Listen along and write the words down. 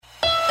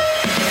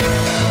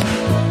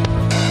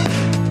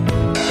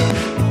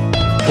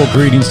Well,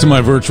 greetings to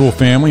my virtual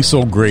family.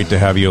 So great to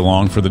have you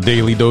along for the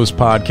Daily Dose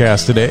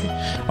podcast today.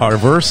 Our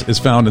verse is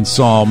found in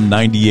Psalm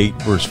 98,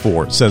 verse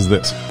 4. It says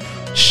this: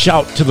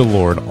 "Shout to the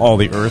Lord, all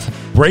the earth.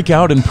 Break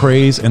out in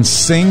praise and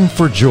sing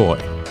for joy."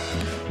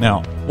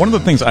 Now, one of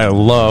the things I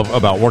love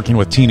about working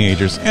with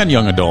teenagers and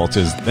young adults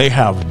is they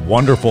have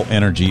wonderful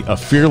energy, a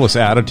fearless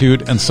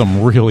attitude, and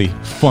some really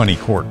funny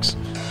quirks.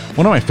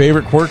 One of my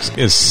favorite quirks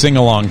is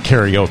sing-along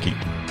karaoke.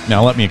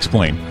 Now, let me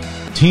explain.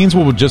 Teens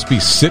will just be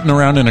sitting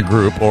around in a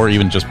group, or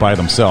even just by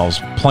themselves,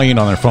 playing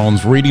on their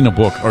phones, reading a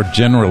book, or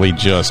generally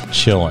just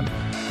chilling.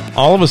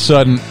 All of a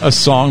sudden, a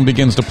song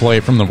begins to play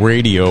from the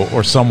radio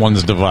or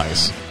someone's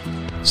device.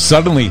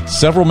 Suddenly,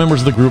 several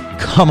members of the group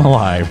come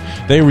alive.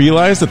 They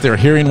realize that they're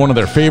hearing one of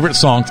their favorite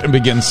songs and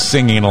begin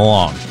singing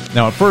along.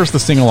 Now, at first, the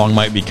sing-along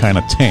might be kind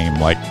of tame,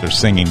 like they're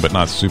singing but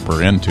not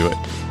super into it.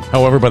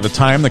 However, by the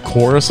time the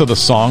chorus of the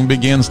song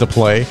begins to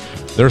play,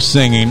 they're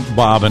singing,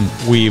 bobbing,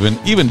 weaving,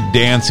 even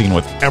dancing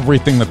with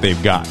everything that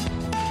they've got.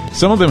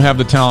 Some of them have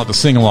the talent to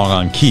sing along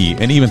on key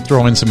and even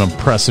throw in some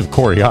impressive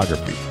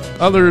choreography.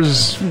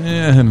 Others,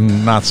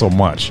 not so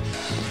much.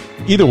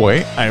 Either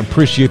way, I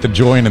appreciate the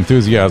joy and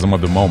enthusiasm of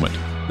the moment.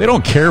 They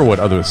don't care what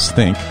others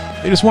think.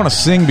 They just want to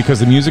sing because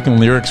the music and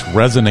lyrics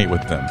resonate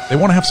with them. They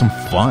want to have some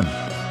fun.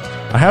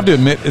 I have to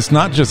admit, it's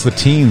not just the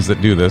teens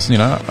that do this. You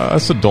know,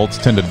 us adults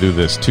tend to do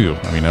this too.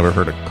 I mean, ever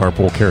heard of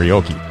carpool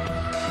karaoke?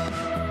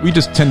 We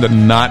just tend to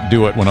not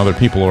do it when other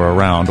people are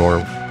around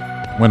or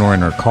when we're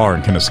in our car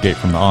and can escape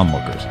from the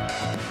onlookers.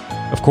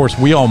 Of course,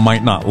 we all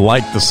might not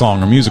like the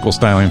song or musical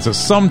stylings that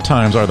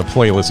sometimes are the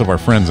playlists of our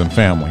friends and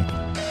family.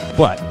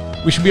 But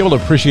we should be able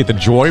to appreciate the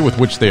joy with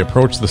which they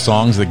approach the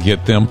songs that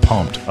get them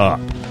pumped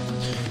up.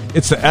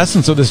 It's the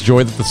essence of this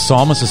joy that the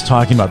psalmist is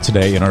talking about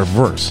today in our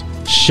verse.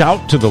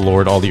 Shout to the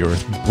Lord, all the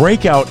earth.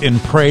 Break out in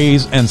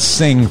praise and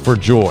sing for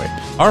joy.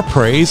 Our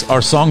praise,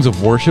 our songs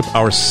of worship,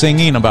 our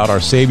singing about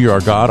our Savior, our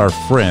God, our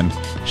friend,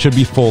 should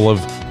be full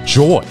of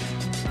joy.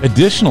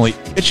 Additionally,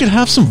 it should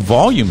have some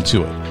volume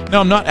to it. Now,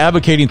 I'm not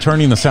advocating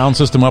turning the sound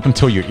system up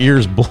until your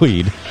ears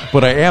bleed,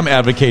 but I am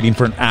advocating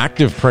for an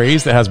active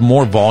praise that has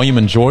more volume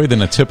and joy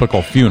than a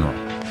typical funeral.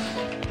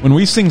 When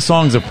we sing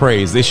songs of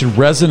praise, they should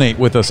resonate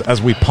with us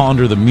as we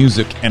ponder the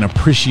music and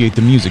appreciate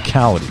the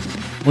musicality.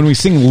 When we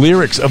sing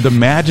lyrics of the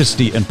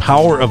majesty and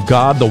power of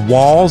God, the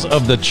walls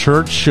of the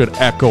church should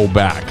echo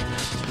back.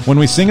 When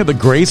we sing of the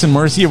grace and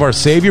mercy of our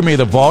Savior, may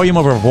the volume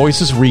of our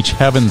voices reach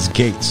heaven's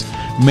gates.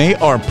 May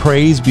our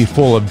praise be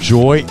full of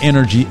joy,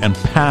 energy, and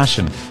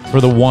passion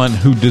for the one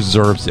who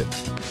deserves it.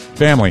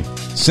 Family,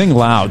 sing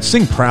loud,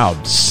 sing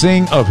proud,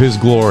 sing of His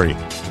glory.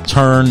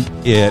 Turn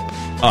it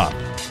up.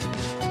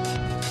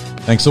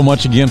 Thanks so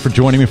much again for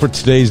joining me for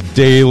today's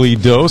Daily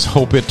Dose.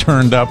 Hope it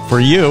turned up for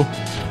you.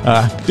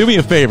 Do me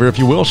a favor, if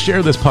you will,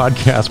 share this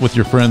podcast with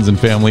your friends and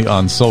family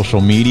on social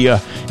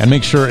media and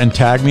make sure and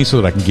tag me so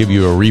that I can give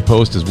you a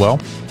repost as well.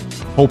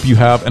 Hope you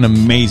have an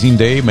amazing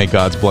day. May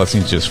God's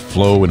blessings just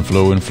flow and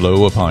flow and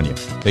flow upon you.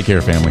 Take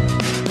care, family.